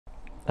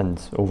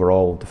and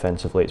overall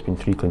defensively it's been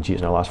 3 clean sheets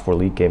in our last 4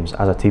 league games.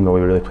 As a team, are we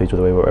really pleased with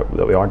the way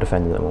that we are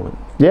defending at the moment?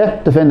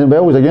 Yeah, defending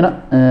well as a unit.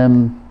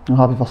 I'm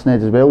happy for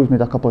Sned as well. He's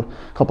made a couple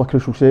of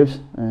crucial saves.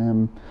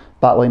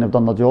 Back line have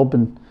done their job,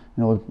 and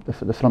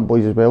the front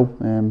boys as well.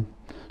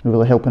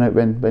 Really helping out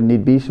when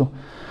need be. So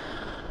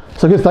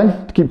it's a good thing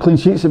to keep clean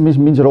sheets. It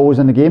means you're always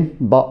in the game.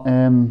 But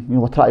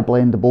we're trying to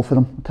blend the both of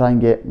them. Try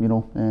and get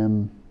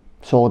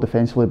solid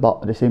defensively,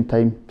 but at the same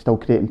time still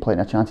creating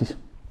plenty of chances.